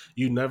enough,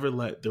 you never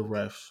let the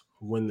refs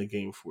win the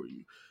game for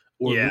you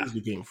or lose the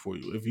game for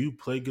you. If you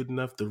play good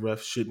enough, the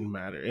refs shouldn't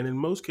matter. And in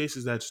most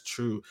cases, that's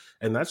true.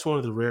 And that's one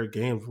of the rare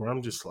games where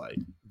I'm just like,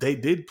 they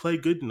did play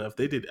good enough.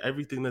 They did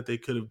everything that they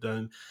could have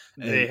done.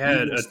 And they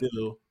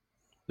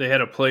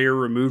had a player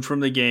removed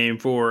from the game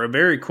for a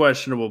very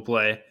questionable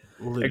play.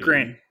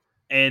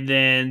 And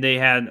then they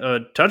had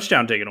a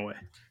touchdown taken away.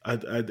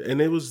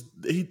 And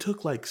he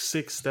took like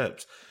 6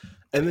 steps.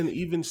 And then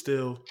even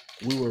still,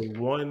 we were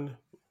one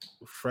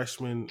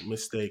freshman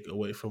mistake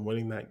away from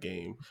winning that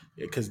game,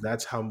 because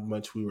that's how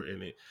much we were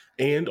in it.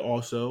 And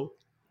also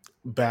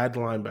bad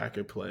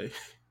linebacker play,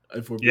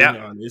 if we're being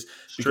honest,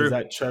 because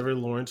that Trevor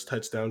Lawrence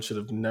touchdown should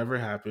have never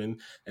happened.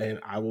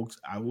 And I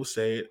will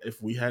say it, if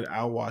we had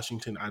Al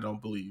Washington, I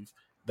don't believe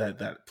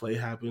that play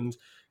happens.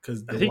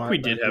 Because I think we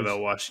did have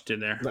Al Washington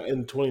there.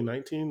 In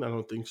 2019, I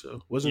don't think so.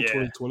 Wasn't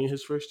 2020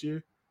 his first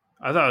year?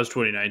 I thought it was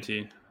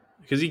 2019.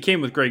 Because he came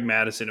with Greg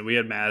Madison, and we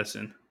had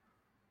Madison.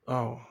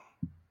 Oh.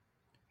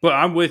 But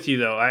I'm with you,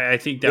 though. I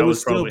think that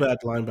was still bad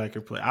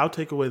linebacker play. I'll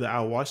take away the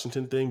Al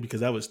Washington thing,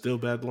 because that was still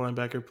bad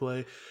linebacker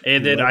play.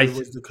 And then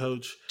was the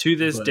coach. To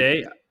this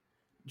day,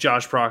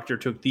 Josh Proctor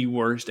took the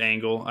worst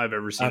angle I've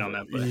ever seen on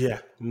that play.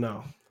 Yeah,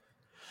 no.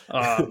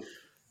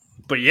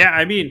 But yeah,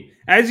 I mean,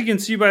 as you can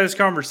see by this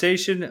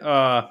conversation, there's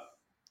a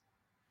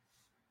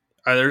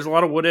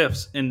lot of what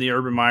ifs in the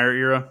Urban Meyer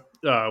era.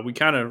 We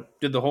kind of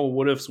did the whole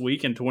what ifs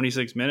week in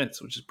 26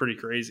 minutes, which is pretty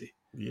crazy.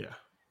 Yeah.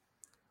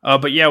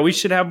 But yeah, we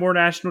should have more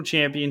national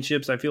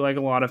championships. I feel like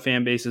a lot of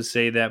fan bases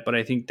say that, but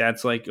I think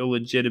that's like a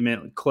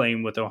legitimate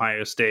claim with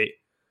Ohio State.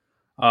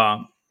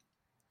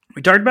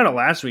 We talked about it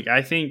last week.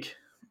 I think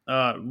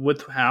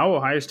with how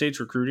Ohio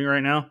State's recruiting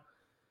right now,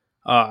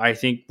 I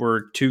think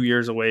we're 2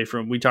 years away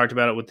from, we talked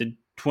about it with the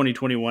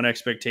 2021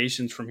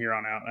 expectations from here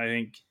on out. I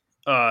think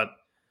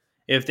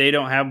if they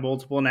don't have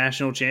multiple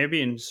national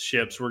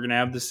championships, we're going to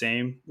have the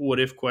same what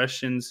if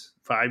questions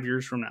 5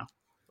 years from now.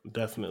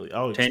 Definitely.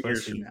 10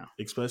 years from now.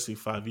 Especially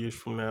 5 years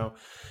from now.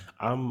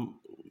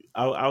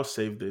 I'll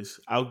save this.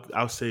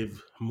 I'll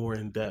save more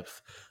in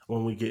depth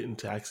when we get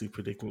into actually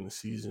predicting the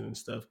season and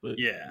stuff. But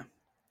yeah,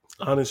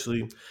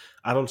 honestly,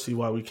 I don't see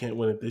why we can't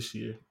win it this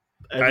year.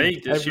 I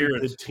think this year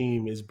the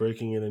team is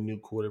breaking in a new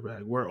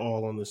quarterback. We're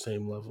all on the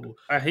same level.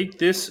 I think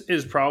this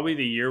is probably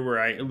the year where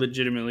I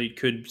legitimately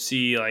could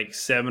see like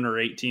 7 or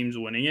 8 teams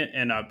winning it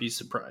and not be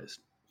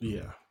surprised.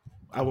 Yeah.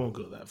 I won't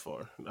go that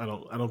far. I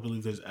don't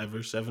believe there's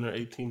ever 7 or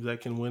 8 teams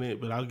that can win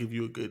it, but I'll give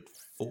you a good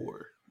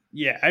 4.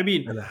 Yeah, I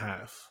mean, and a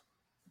half.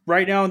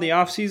 Right now in the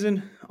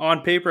offseason,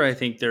 on paper, I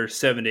think there's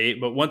 7 to 8,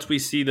 but once we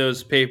see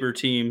those paper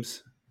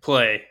teams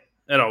play,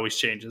 it always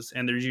changes,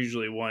 and there's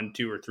usually 1,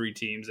 2, or 3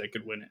 teams that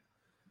could win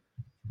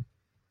it.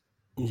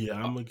 Yeah,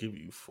 I'm going to give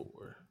you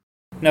 4.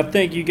 Now,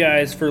 thank you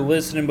guys for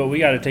listening, but we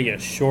got to take a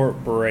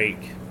short break.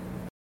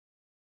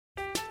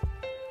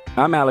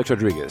 I'm Alex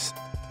Rodriguez.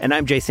 And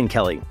I'm Jason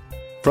Kelly.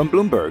 From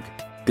Bloomberg,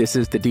 this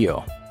is The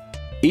Deal.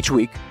 Each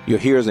week, you'll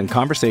hear us in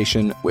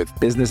conversation with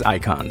business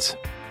icons.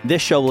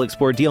 This show will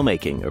explore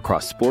deal-making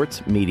across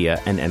sports,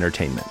 media, and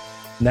entertainment.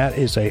 That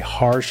is a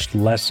harsh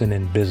lesson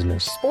in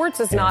business. Sports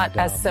is not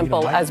as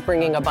simple as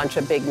bringing a bunch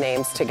of big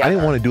names together. I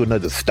didn't want to do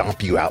another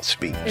stomp you out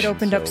speech. It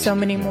opened up so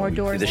many more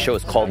doors. The show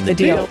is called The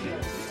Deal.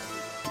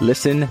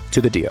 Listen to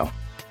The Deal.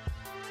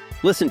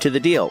 Listen to The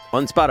Deal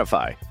on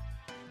Spotify.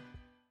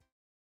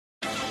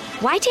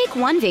 Why take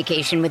one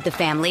vacation with the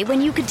family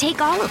when you could take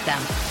all of them?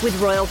 With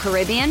Royal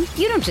Caribbean,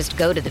 you don't just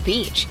go to the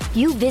beach.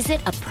 You visit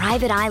a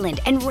private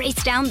island and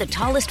race down the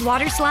tallest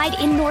water slide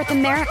in North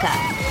America.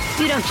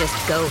 You don't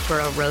just go for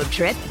a road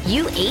trip.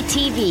 You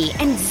ATV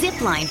and zip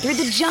line through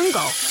the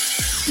jungle.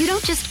 You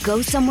don't just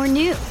go somewhere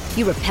new.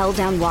 You rappel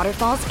down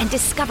waterfalls and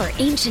discover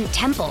ancient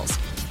temples.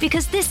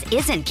 Because this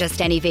isn't just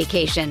any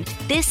vacation.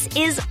 This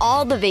is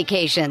all the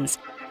vacations.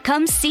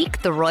 Come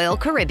seek the Royal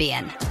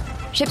Caribbean.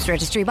 Ships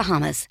Registry,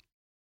 Bahamas.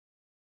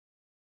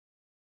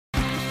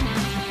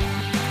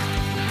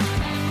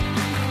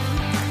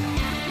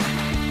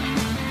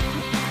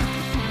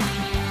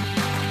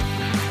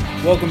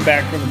 Welcome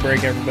back from the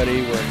break,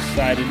 everybody. We're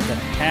excited to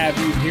have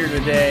you here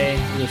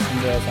today.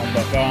 Listen to us on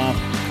Buck Off.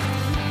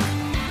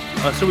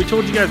 So we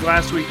told you guys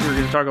last week we were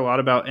going to talk a lot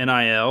about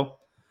NIL.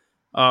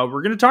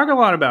 We're going to talk a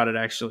lot about it,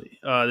 actually,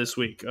 this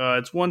week.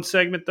 It's one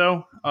segment,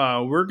 though.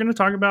 We're going to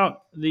talk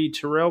about the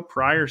Terrell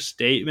Pryor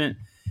statement.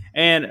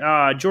 And,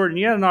 Jordan,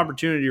 you had an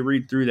opportunity to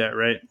read through that,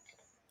 right?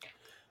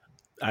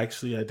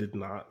 Actually, I did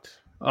not.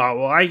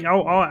 Well,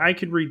 I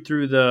could read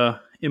through the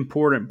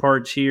important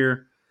parts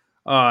here.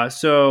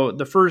 So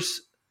the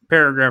first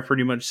paragraph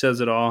pretty much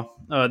says it all.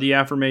 The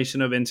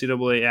affirmation of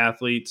NCAA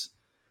athletes'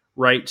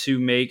 right to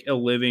make a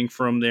living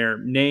from their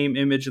name,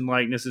 image, and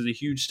likeness is a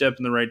huge step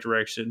in the right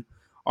direction.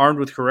 Armed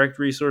with correct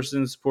resources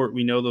and support,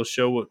 we know they'll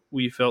show what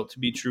we felt to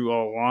be true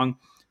all along.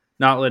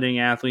 Not letting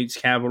athletes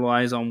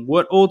capitalize on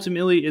what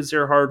ultimately is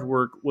their hard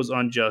work was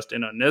unjust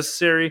and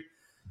unnecessary.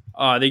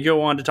 They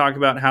go on to talk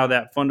about how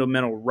that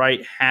fundamental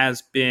right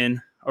has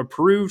been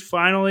approved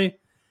finally,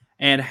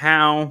 and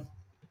how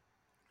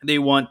they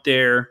want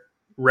their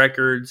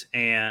records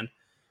and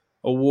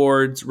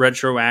awards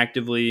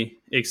retroactively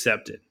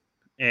accepted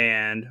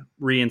and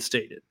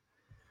reinstated.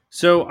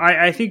 So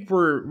I think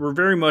we're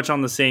very much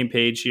on the same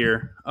page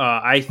here.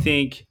 I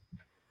think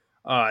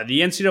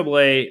the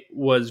NCAA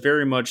was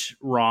very much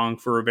wrong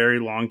for a very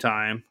long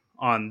time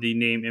on the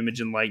name,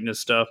 image, and likeness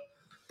stuff.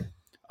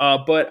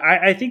 But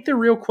I think the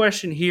real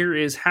question here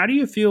is, how do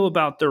you feel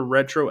about the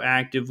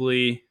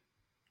retroactively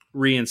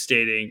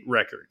reinstating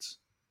records?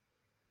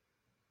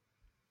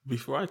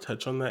 Before I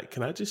touch on that,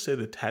 can I just say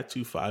that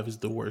Tattoo 5 is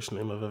the worst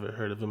name I've ever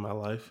heard of in my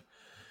life?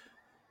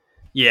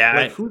 Yeah.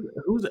 Like,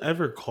 who's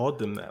ever called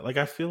them that? Like,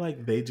 I feel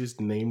like they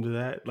just named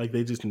that. Like,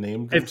 they just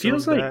named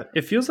themselves that.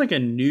 It feels like a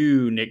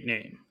new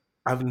nickname.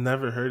 I've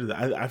never heard of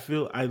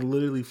that. I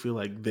literally feel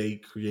like they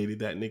created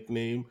that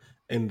nickname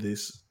in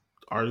this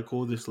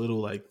article, this little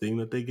like thing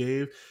that they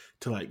gave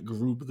to like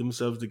group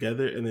themselves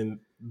together, and then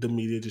the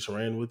media just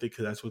ran with it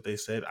because that's what they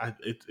said.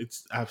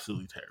 It's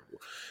absolutely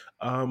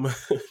terrible.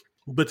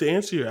 But to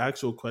answer your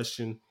actual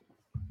question,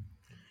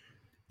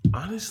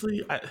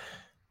 honestly,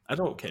 I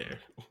don't care.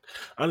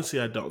 Honestly,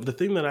 I don't. The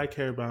thing that I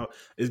care about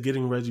is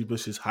getting Reggie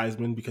Bush's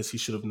Heisman, because he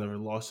should have never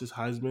lost his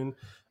Heisman,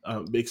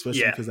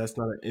 especially because that's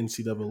not an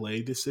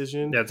NCAA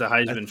decision. That's a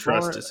Heisman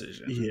Trust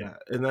decision. Yeah,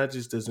 and that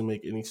just doesn't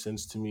make any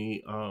sense to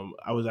me.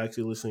 I was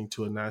actually listening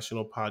to a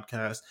national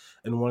podcast,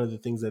 and one of the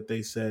things that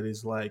they said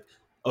is like,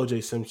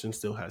 O.J. Simpson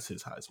still has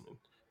his Heisman.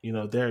 You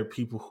know, there are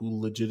people who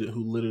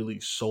literally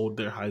sold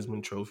their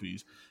Heisman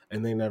trophies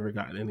and they never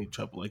got in any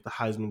trouble. Like the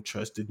Heisman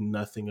Trust did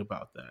nothing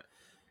about that.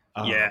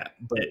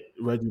 But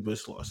Reggie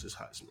Bush lost his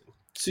Heisman.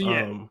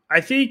 So I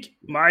think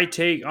my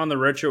take on the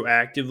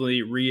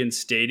retroactively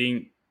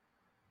reinstating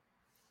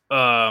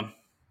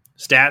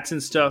stats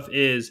and stuff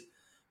is,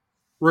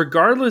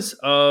 regardless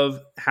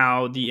of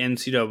how the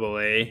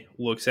NCAA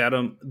looks at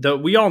them,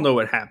 we all know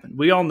what happened.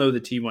 We all know the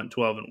team went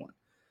 12-1.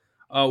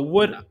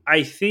 What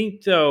I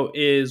think, though,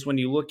 is when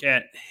you look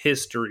at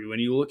history, when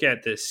you look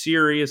at the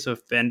serious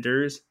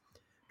offenders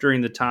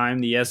during the time,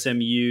 the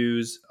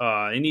SMUs,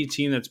 any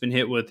team that's been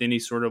hit with any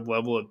sort of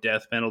level of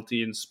death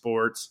penalty in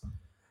sports,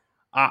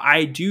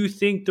 I do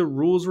think the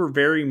rules were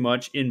very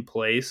much in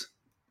place,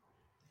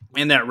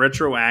 and that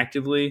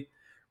retroactively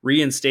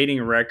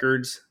reinstating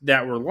records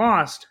that were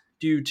lost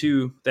due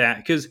to that.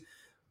 Because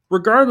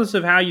regardless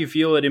of how you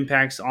feel it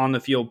impacts on the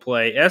field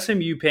play,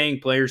 SMU paying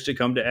players to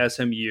come to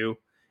SMU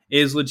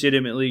is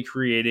legitimately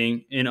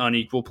creating an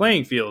unequal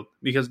playing field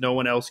because no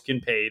one else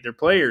can pay their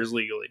players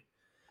legally.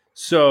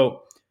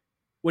 So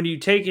when you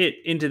take it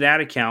into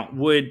that account,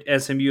 would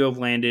SMU have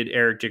landed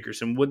Eric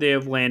Dickerson? Would they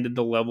have landed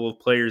the level of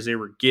players they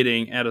were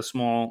getting at a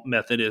small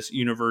Methodist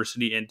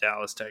university in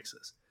Dallas,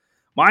 Texas?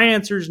 My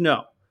answer is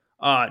no.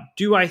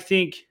 Do I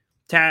think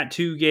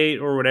Tattoo Gate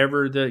or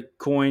whatever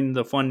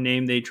the fun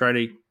name they try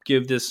to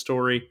give this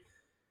story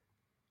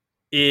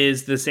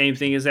is the same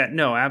thing as that?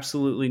 No,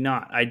 absolutely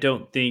not. I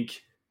don't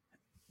think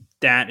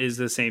that is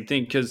the same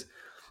thing because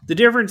the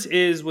difference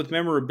is with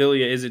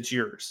memorabilia is it's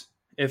yours.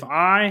 If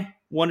I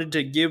wanted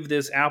to give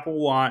this Apple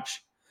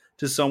Watch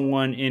to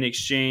someone in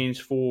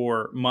exchange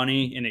for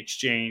money, in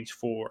exchange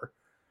for,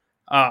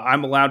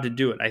 I'm allowed to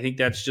do it. I think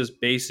that's just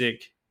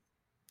basic.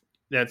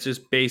 That's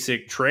just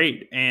basic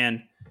trade.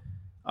 And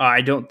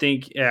I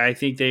think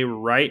they were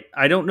right.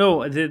 I don't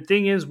know. The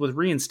thing is with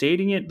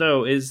reinstating it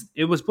though, is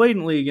it was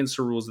blatantly against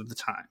the rules at the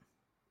time.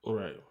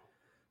 Right.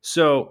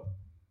 So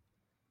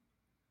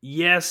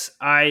yes,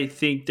 I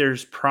think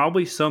there's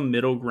probably some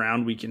middle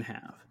ground we can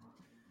have.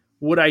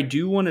 What I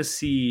do want to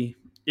see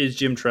is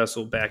Jim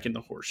Tressel back in the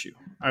horseshoe.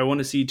 I want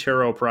to see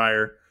Terrell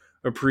Pryor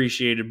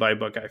appreciated by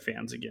Buckeye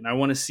fans again. I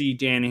want to see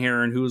Dan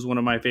Herron, who was one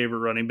of my favorite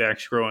running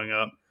backs growing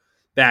up,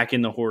 back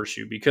in the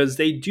horseshoe because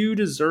they do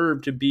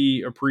deserve to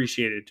be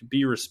appreciated, to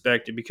be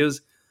respected,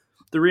 because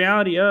the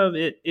reality of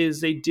it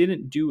is they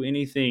didn't do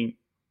anything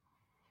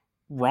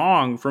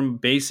wrong from a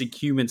basic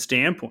human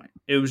standpoint.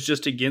 It was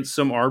just against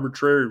some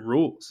arbitrary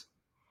rules.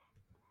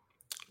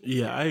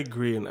 Yeah, I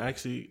agree. And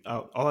actually,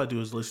 all I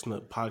do is listen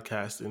to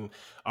podcasts, and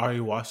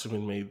Ari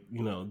Wasserman made,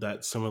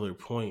 that similar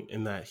point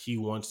in that he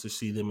wants to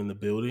see them in the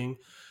building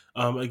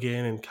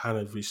again and kind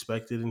of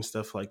respected and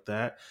stuff like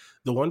that.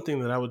 The one thing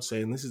that I would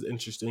say, and this is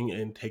interesting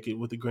and take it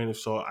with a grain of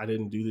salt, I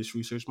didn't do this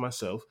research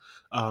myself,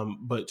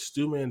 but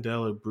Stu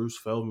Mandel or Bruce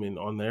Feldman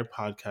on their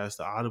podcast,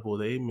 The Audible,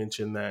 they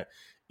mentioned that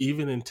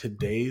even in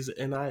today's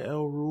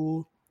NIL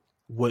rule,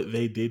 what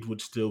they did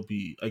would still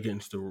be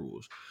against the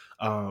rules.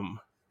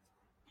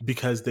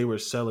 Because they were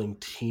selling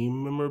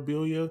team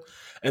memorabilia.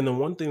 And the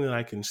one thing that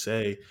I can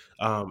say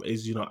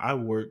is,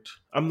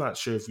 I'm not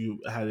sure if you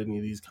had any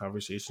of these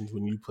conversations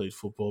when you played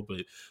football,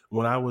 but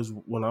when I was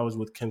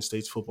with Kent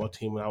State's football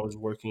team, when I was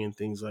working and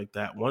things like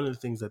that, one of the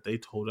things that they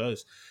told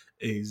us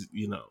is,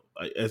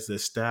 as the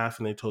staff,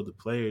 and they told the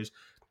players,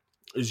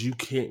 is you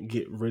can't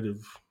get rid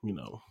of,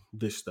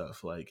 this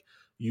stuff. Like,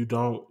 you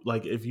don't,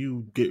 like, if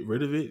you get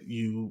rid of it,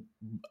 you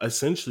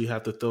essentially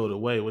have to throw it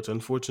away, which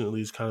unfortunately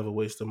is kind of a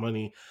waste of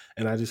money.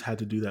 And I just had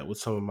to do that with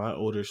some of my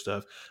older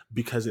stuff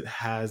because it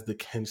has the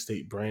Kent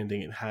State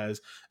branding.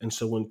 And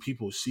so when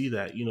people see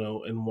that,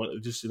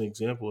 and just an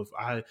example, if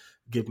I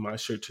give my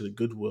shirt to the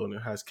Goodwill and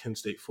it has Kent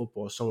State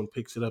football, someone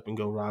picks it up and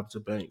go robs a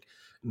bank.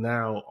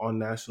 Now on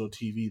national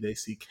TV, they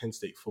see Kent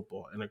State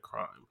football and a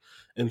crime.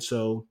 And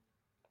so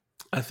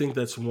I think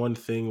that's one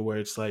thing where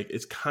it's like,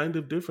 it's kind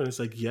of different. It's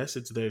like, yes,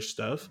 it's their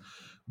stuff,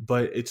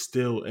 but it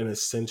still, in a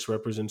sense,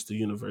 represents the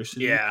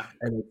university. Yeah.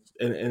 And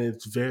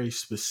it's very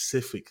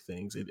specific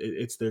things.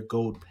 It's their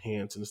gold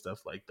pants and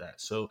stuff like that.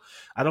 So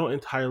I don't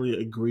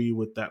entirely agree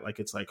with that. Like,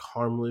 it's like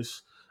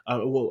harmless.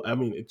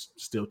 It's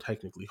still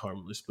technically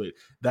harmless, but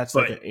that's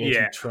like an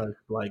antitrust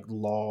like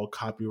law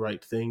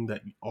copyright thing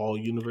that all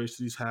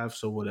universities have.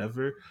 So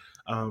whatever.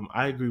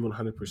 I agree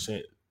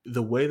 100%.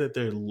 The way that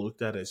they're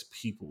looked at as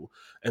people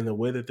and the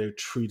way that they're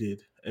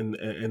treated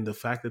and the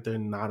fact that they're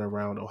not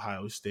around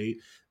Ohio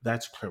State,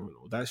 that's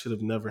criminal. That should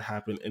have never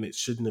happened, and it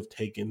shouldn't have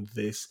taken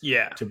this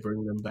to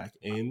bring them back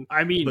in.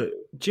 I mean, but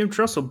Jim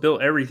Tressel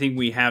built everything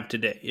we have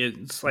today.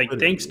 It's like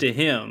thanks to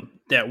him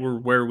that we're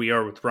where we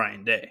are with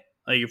Ryan Day.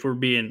 Like, if we're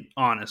being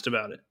honest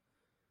about it.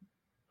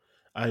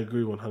 I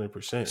agree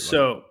 100%.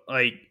 So,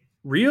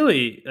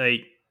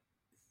 really,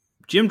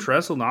 Jim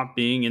Tressel not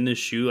being in this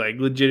shoe,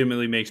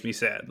 legitimately makes me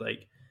sad.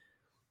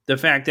 The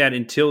fact that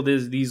until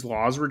these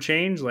laws were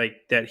changed,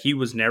 that he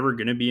was never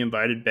going to be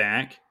invited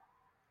back,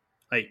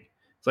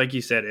 it's like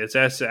you said,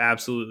 that's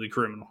absolutely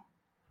criminal.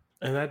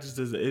 And that just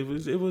doesn't.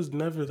 It was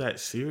never that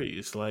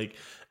serious.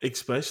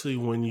 Especially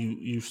when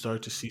you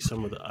start to see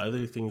some of the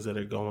other things that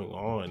are going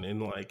on,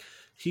 and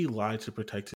he lied to protect